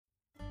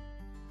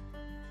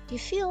Do you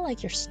feel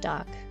like you're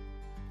stuck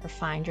or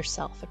find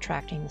yourself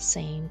attracting the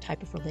same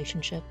type of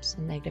relationships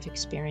and negative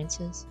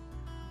experiences,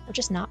 or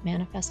just not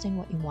manifesting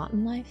what you want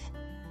in life?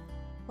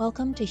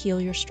 Welcome to Heal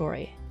Your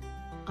Story.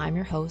 I'm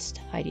your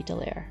host, Heidi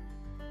Dallaire.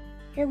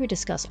 Here we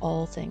discuss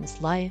all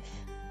things life,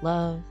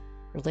 love,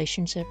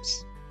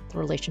 relationships, the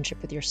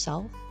relationship with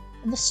yourself,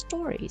 and the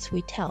stories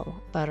we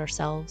tell about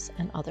ourselves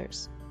and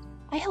others.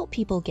 I help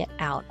people get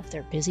out of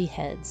their busy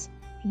heads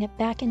and get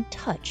back in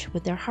touch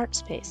with their heart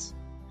space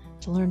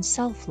to learn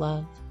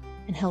self-love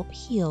and help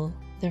heal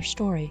their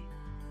story.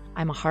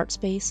 I'm a heart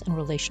space and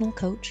relational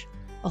coach,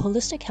 a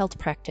holistic health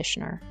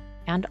practitioner,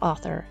 and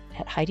author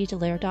at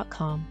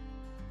HeidiDallaire.com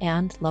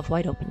and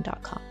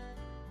LoveWideOpen.com.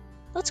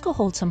 Let's go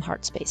hold some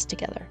heart space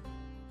together.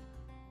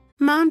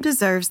 Mom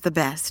deserves the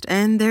best,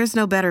 and there's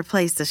no better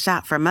place to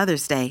shop for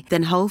Mother's Day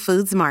than Whole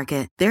Foods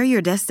Market. They're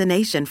your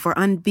destination for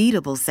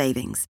unbeatable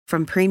savings,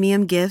 from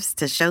premium gifts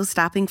to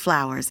show-stopping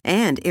flowers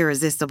and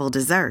irresistible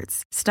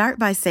desserts. Start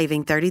by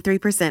saving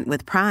 33%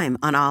 with Prime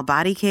on all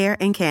body care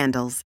and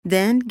candles.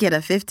 Then get a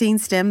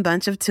 15-stem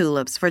bunch of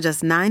tulips for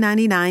just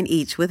 $9.99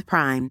 each with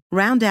Prime.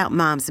 Round out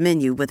Mom's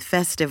menu with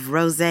festive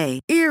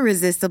rosé,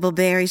 irresistible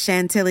berry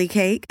chantilly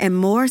cake, and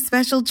more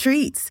special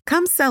treats.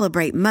 Come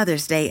celebrate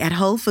Mother's Day at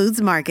Whole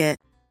Foods Market.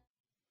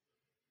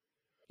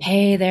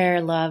 Hey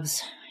there,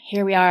 loves.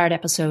 Here we are at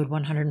episode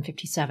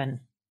 157.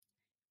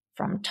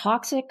 From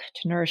toxic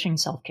to nourishing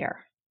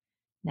self-care.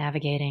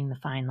 Navigating the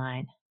fine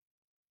line.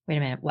 Wait a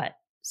minute, what?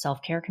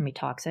 Self-care can be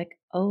toxic?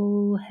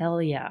 Oh,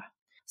 hell yeah.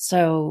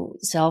 So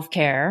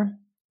self-care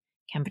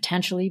can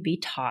potentially be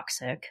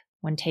toxic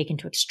when taken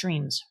to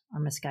extremes or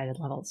misguided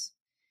levels.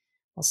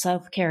 While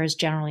self-care is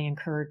generally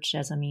encouraged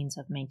as a means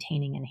of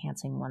maintaining and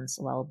enhancing one's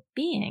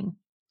well-being,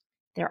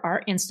 there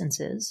are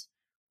instances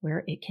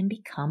where it can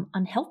become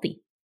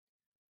unhealthy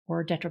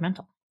or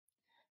detrimental.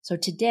 So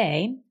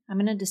today, I'm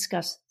going to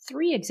discuss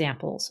 3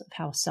 examples of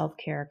how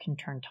self-care can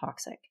turn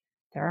toxic.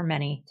 There are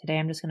many. Today,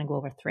 I'm just going to go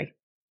over 3.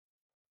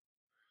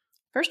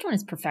 First one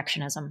is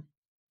perfectionism.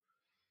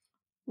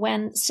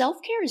 When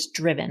self-care is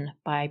driven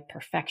by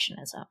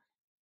perfectionism,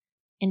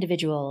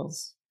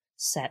 individuals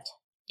set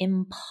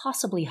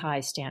impossibly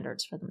high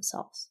standards for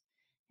themselves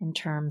in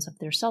terms of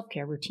their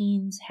self-care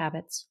routines,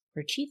 habits,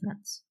 or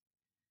achievements.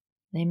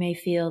 They may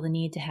feel the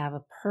need to have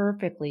a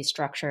perfectly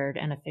structured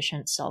and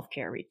efficient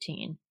self-care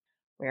routine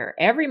where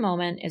every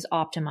moment is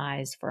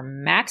optimized for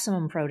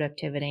maximum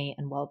productivity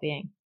and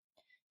well-being.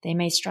 They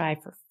may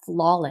strive for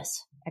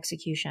flawless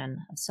execution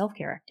of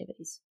self-care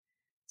activities,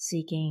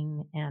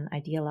 seeking an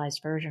idealized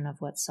version of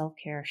what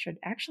self-care should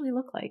actually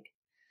look like.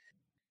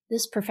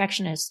 This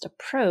perfectionist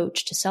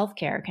approach to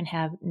self-care can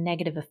have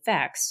negative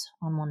effects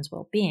on one's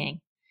well-being.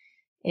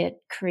 It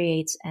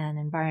creates an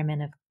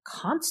environment of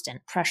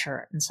constant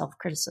pressure and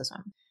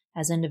self-criticism,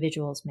 as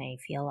individuals may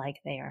feel like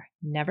they are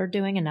never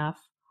doing enough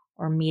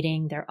or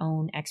meeting their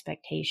own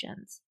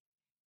expectations.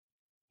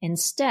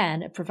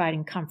 Instead of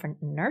providing comfort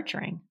and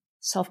nurturing,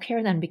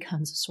 self-care then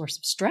becomes a source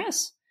of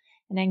stress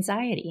and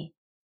anxiety.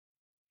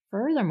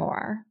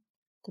 Furthermore,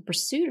 the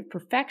pursuit of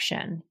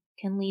perfection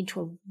can lead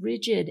to a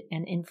rigid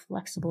and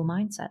inflexible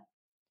mindset.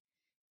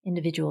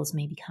 Individuals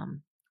may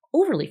become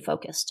overly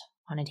focused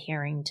on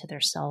adhering to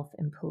their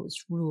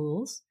self-imposed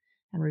rules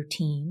and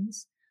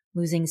routines,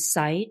 losing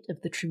sight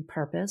of the true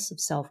purpose of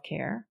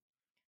self-care,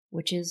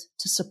 which is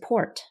to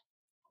support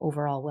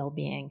overall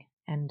well-being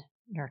and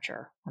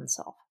nurture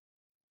oneself.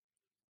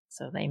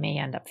 So they may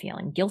end up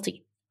feeling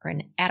guilty or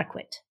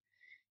inadequate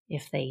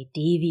if they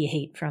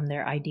deviate from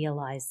their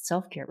idealized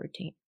self-care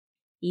routine,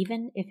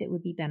 even if it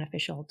would be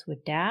beneficial to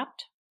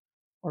adapt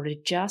or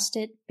adjust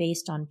it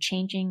based on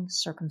changing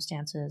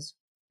circumstances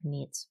and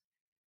needs.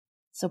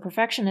 So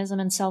perfectionism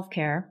and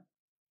self-care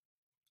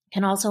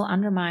can also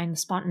undermine the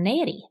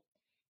spontaneity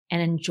and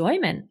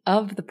enjoyment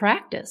of the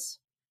practice,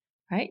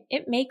 right?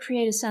 It may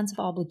create a sense of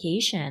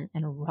obligation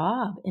and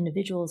rob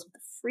individuals of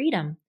the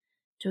freedom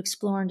to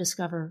explore and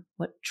discover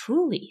what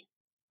truly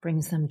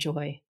brings them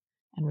joy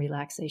and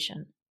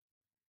relaxation.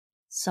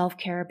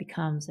 Self-care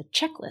becomes a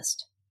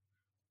checklist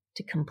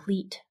to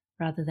complete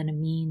rather than a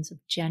means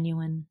of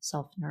genuine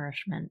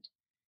self-nourishment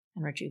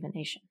and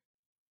rejuvenation.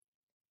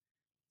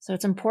 So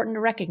it's important to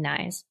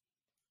recognize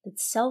that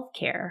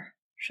self-care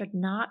should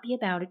not be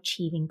about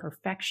achieving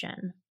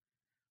perfection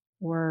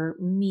or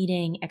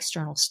meeting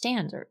external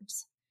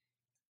standards.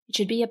 It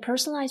should be a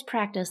personalized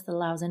practice that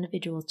allows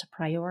individuals to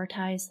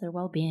prioritize their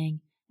well-being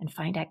and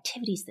find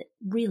activities that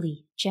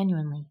really,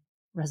 genuinely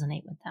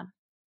resonate with them.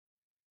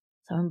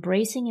 So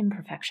embracing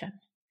imperfection,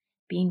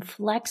 being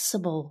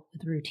flexible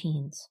with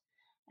routines,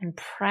 and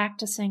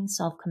practicing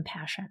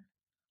self-compassion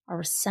are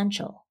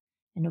essential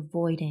in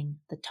avoiding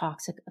the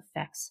toxic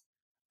effects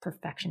of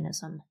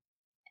perfectionism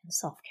and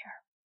self-care.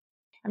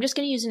 I'm just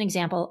going to use an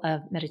example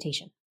of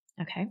meditation,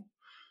 okay?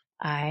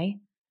 I,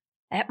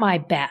 at my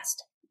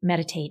best,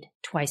 meditate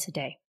twice a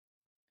day.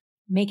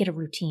 Make it a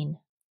routine.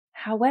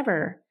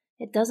 However,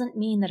 it doesn't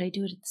mean that I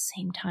do it at the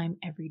same time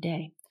every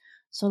day.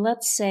 So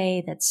let's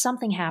say that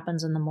something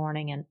happens in the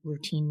morning and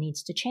routine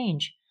needs to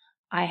change.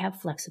 I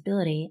have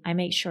flexibility, I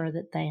make sure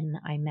that then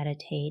I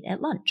meditate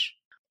at lunch,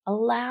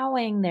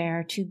 allowing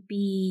there to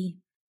be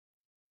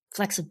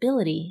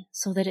flexibility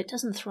so that it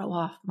doesn't throw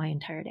off my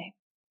entire day.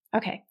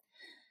 Okay.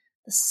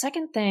 The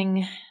second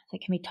thing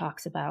that can be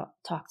toxic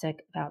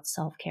about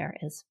self-care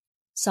is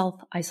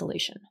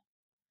self-isolation.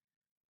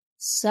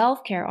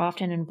 Self-care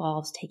often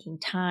involves taking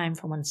time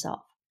for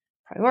oneself,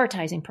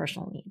 prioritizing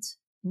personal needs,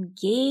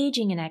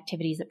 engaging in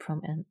activities that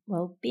promote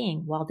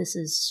well-being. While this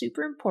is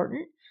super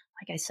important,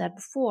 like I said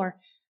before,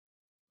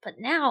 but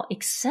now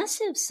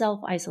excessive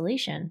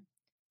self-isolation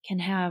can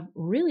have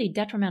really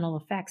detrimental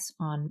effects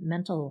on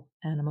mental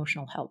and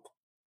emotional health.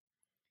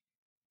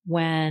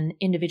 When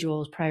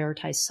individuals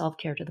prioritize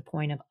self-care to the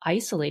point of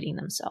isolating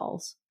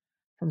themselves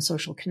from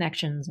social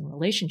connections and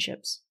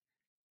relationships,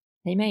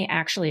 they may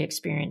actually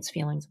experience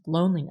feelings of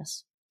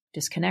loneliness,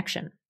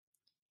 disconnection,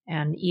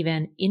 and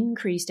even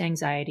increased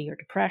anxiety or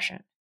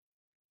depression.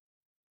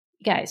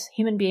 Guys,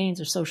 human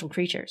beings are social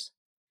creatures,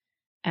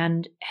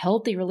 and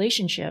healthy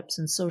relationships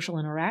and social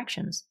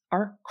interactions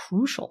are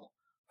crucial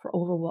for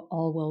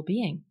overall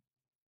well-being.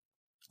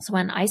 So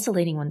when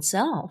isolating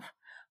oneself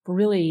for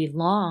really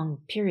long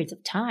periods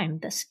of time,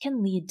 this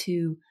can lead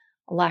to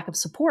a lack of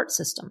support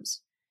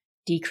systems,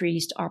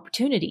 decreased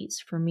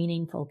opportunities for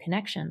meaningful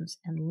connections,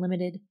 and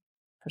limited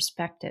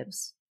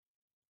perspectives.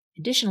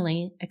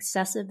 Additionally,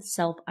 excessive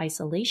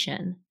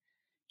self-isolation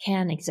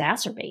can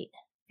exacerbate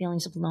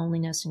feelings of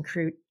loneliness and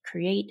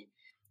create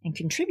and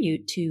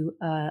contribute to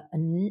a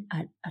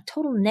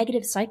total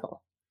negative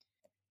cycle.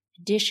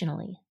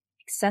 Additionally,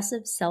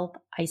 excessive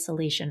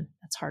self-isolation,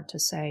 that's hard to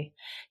say,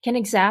 can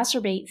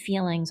exacerbate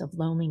feelings of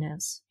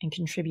loneliness and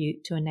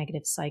contribute to a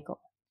negative cycle.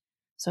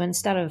 So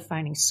instead of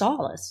finding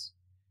solace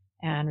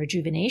and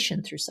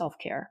rejuvenation through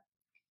self-care,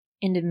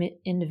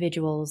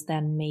 individuals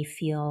then may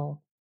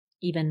feel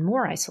even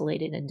more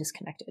isolated and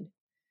disconnected,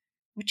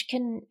 which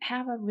can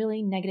have a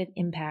really negative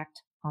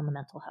impact on the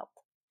mental health.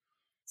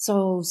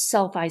 So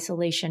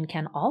self-isolation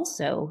can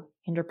also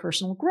hinder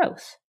personal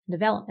growth and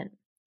development.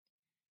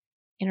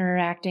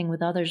 Interacting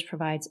with others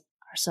provides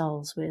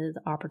ourselves with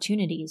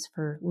opportunities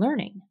for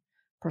learning,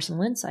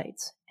 personal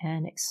insights,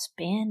 and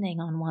expanding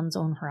on one's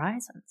own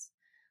horizons.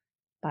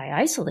 By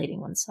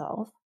isolating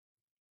oneself,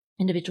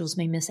 individuals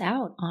may miss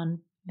out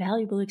on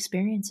valuable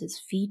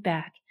experiences,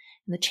 feedback,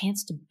 and the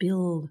chance to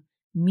build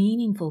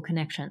meaningful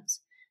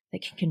connections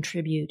that can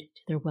contribute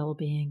to their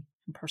well-being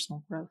and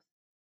personal growth.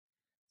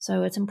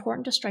 So it's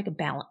important to strike a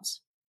balance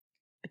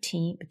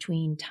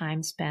between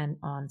time spent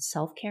on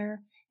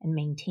self-care and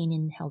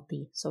maintaining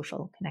healthy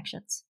social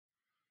connections.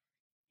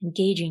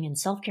 Engaging in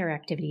self-care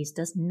activities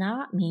does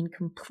not mean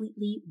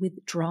completely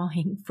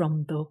withdrawing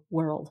from the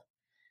world.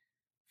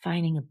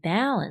 Finding a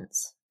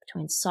balance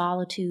between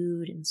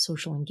solitude and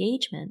social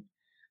engagement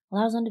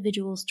allows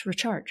individuals to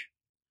recharge,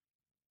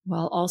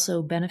 while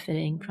also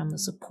benefiting from the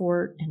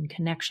support and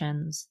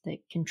connections that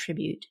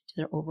contribute to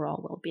their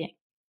overall well-being.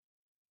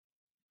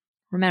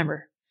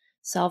 Remember,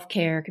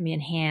 self-care can be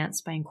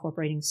enhanced by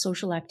incorporating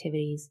social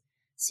activities,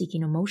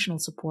 seeking emotional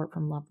support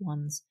from loved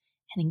ones,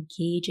 and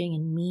engaging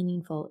in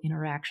meaningful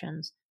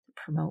interactions that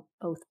promote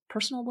both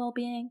personal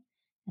well-being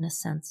and a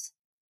sense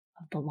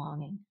of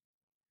belonging.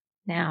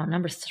 Now,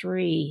 number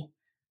 3,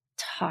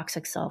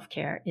 toxic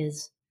self-care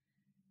is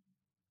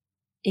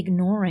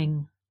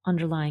ignoring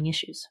underlying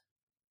issues.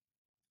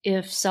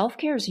 If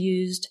self-care is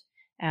used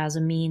as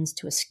a means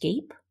to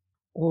escape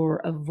or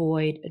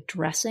avoid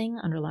addressing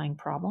underlying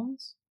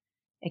problems,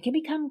 it can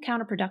become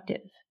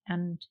counterproductive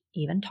and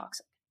even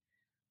toxic.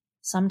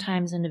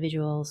 Sometimes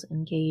individuals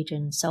engage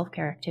in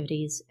self-care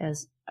activities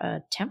as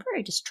a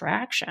temporary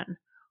distraction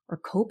or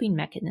coping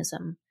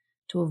mechanism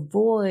to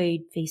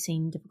avoid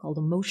facing difficult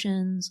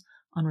emotions,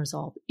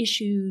 unresolved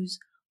issues,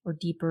 or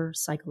deeper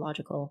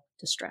psychological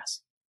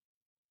distress.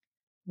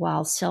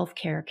 While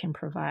self-care can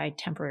provide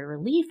temporary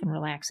relief and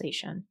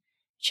relaxation,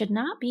 it should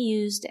not be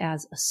used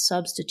as a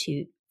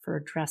substitute for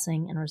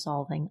addressing and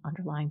resolving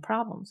underlying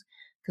problems.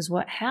 Because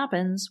what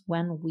happens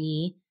when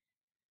we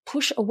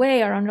push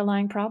away our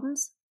underlying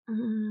problems,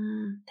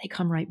 they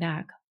come right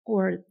back.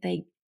 Or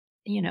they,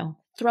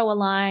 throw a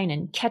line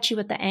and catch you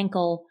at the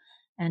ankle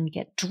and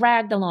get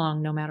dragged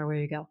along no matter where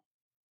you go.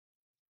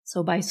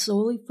 So by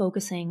solely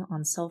focusing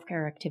on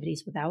self-care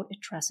activities without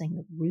addressing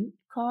the root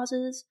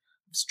causes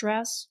of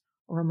stress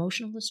or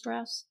emotional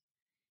distress,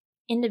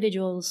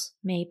 individuals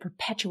may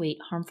perpetuate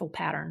harmful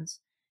patterns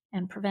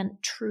and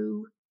prevent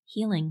true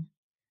healing.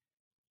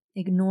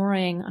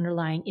 Ignoring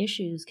underlying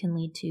issues can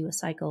lead to a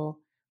cycle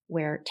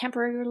where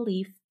temporary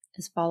relief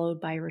is followed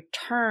by a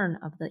return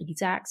of the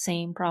exact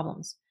same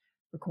problems,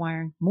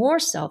 requiring more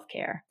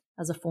self-care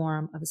as a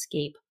form of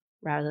escape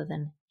rather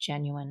than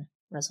genuine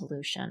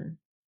resolution.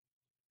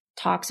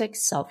 Toxic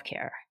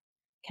self-care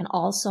can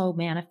also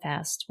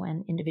manifest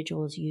when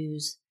individuals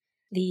use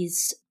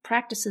these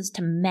practices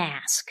to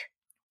mask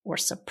or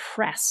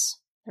suppress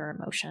their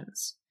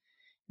emotions.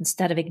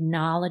 Instead of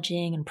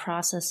acknowledging and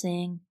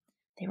processing,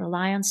 they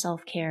rely on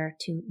self-care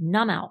to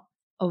numb out,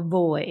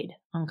 avoid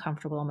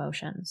uncomfortable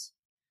emotions.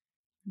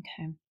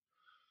 Okay.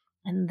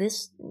 And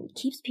this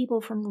keeps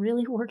people from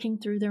really working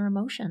through their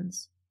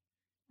emotions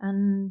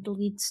and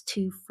leads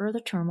to further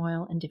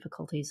turmoil and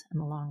difficulties in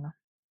the long run.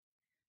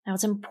 Now,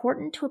 it's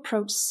important to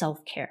approach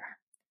self-care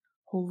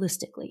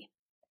holistically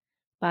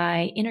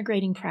by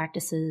integrating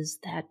practices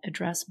that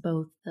address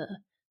both the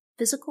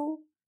physical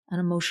and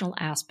emotional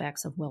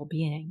aspects of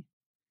well-being.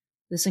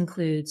 This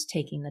includes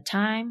taking the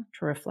time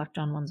to reflect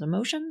on one's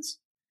emotions,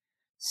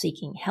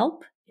 seeking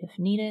help if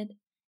needed,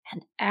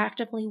 and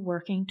actively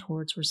working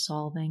towards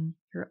resolving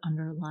your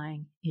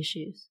underlying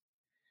issues.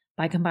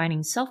 By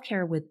combining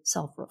self-care with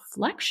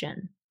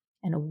self-reflection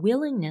and a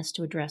willingness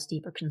to address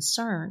deeper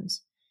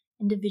concerns,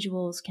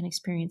 individuals can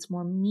experience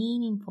more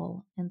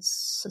meaningful and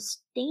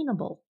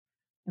sustainable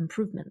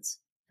improvements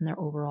in their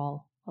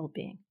overall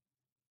well-being.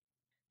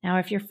 Now,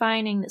 if you're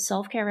finding that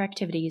self-care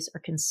activities are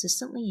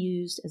consistently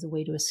used as a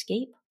way to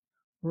escape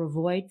or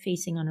avoid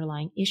facing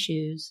underlying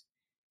issues,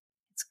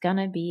 it's going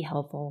to be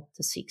helpful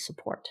to seek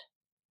support.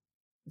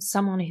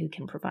 Someone who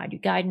can provide you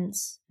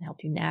guidance and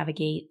help you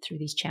navigate through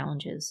these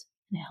challenges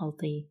in a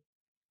healthy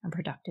and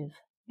productive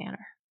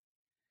manner.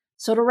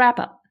 So to wrap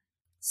up,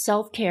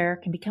 self-care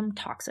can become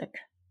toxic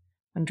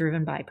when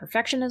driven by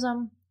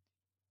perfectionism,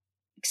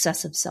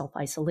 excessive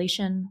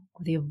self-isolation,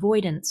 or the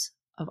avoidance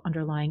of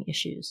underlying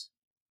issues.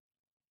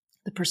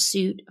 The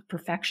pursuit of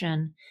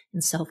perfection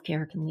in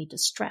self-care can lead to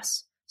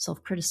stress,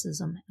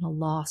 self-criticism, and a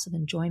loss of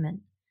enjoyment.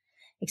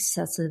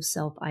 Excessive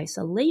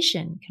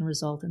self-isolation can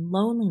result in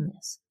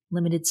loneliness,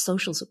 limited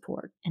social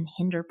support, and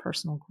hinder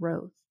personal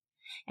growth.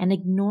 And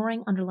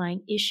ignoring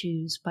underlying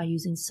issues by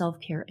using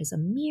self-care as a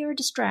mere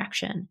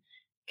distraction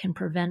can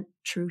prevent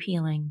true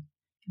healing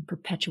and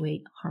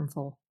perpetuate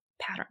harmful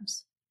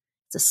patterns.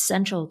 It's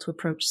essential to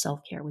approach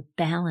self-care with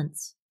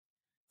balance,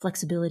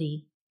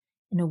 flexibility,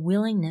 and a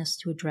willingness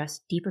to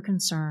address deeper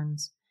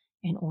concerns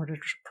in order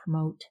to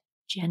promote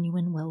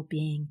genuine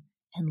well-being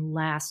and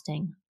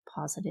lasting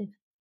positive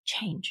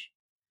change.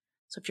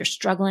 So if you're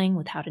struggling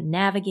with how to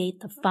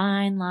navigate the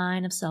fine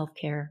line of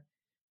self-care,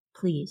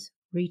 please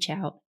reach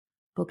out,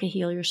 book a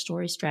Heal Your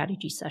Story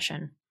strategy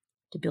session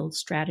to build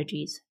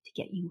strategies to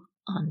get you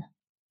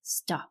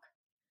unstuck.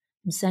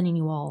 I'm sending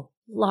you all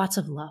lots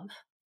of love.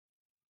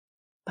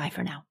 Bye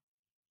for now.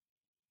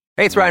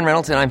 Hey, it's Ryan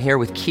Reynolds, and I'm here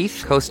with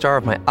Keith, co-star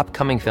of my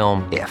upcoming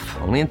film, If,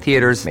 only in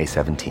theaters May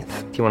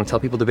 17th. Do you want to tell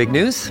people the big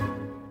news?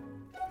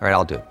 All right,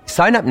 I'll do it.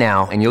 Sign up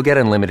now and you'll get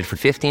unlimited for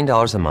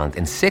 $15 a month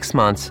and 6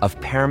 months of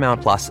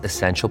Paramount Plus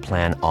Essential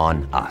Plan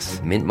on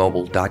us.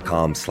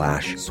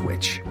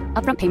 MintMobile.com/switch.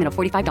 Upfront payment of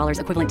 $45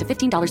 equivalent to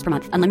 $15 per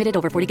month. Unlimited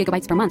over 40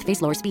 gigabytes per month.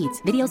 Face lower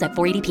speeds. Videos at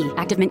 480p.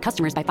 Active Mint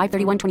customers by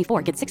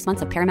 531.24 get 6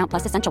 months of Paramount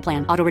Plus Essential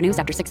Plan. Auto renews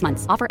after 6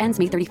 months. Offer ends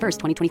May 31st,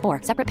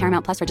 2024. Separate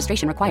Paramount Plus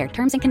registration required.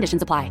 Terms and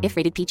conditions apply if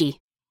rated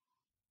PG.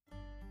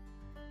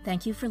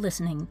 Thank you for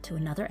listening to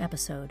another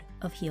episode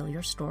of Heal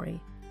Your Story.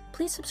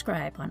 Please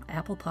subscribe on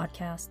Apple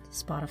Podcasts,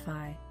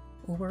 Spotify,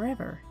 or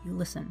wherever you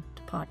listen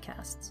to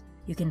podcasts.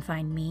 You can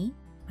find me,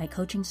 my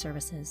coaching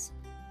services,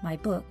 my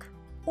book,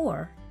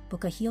 or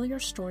book a Heal Your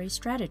Story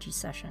strategy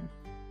session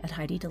at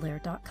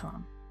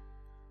HeidiDelaire.com.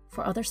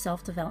 For other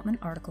self-development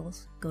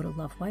articles, go to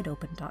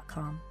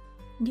LoveWideOpen.com.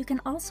 And you can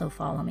also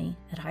follow me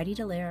at Heidi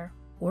Delaire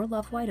or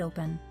Love Wide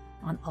Open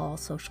on all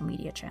social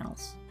media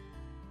channels.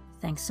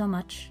 Thanks so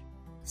much.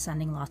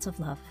 Sending lots of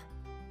love.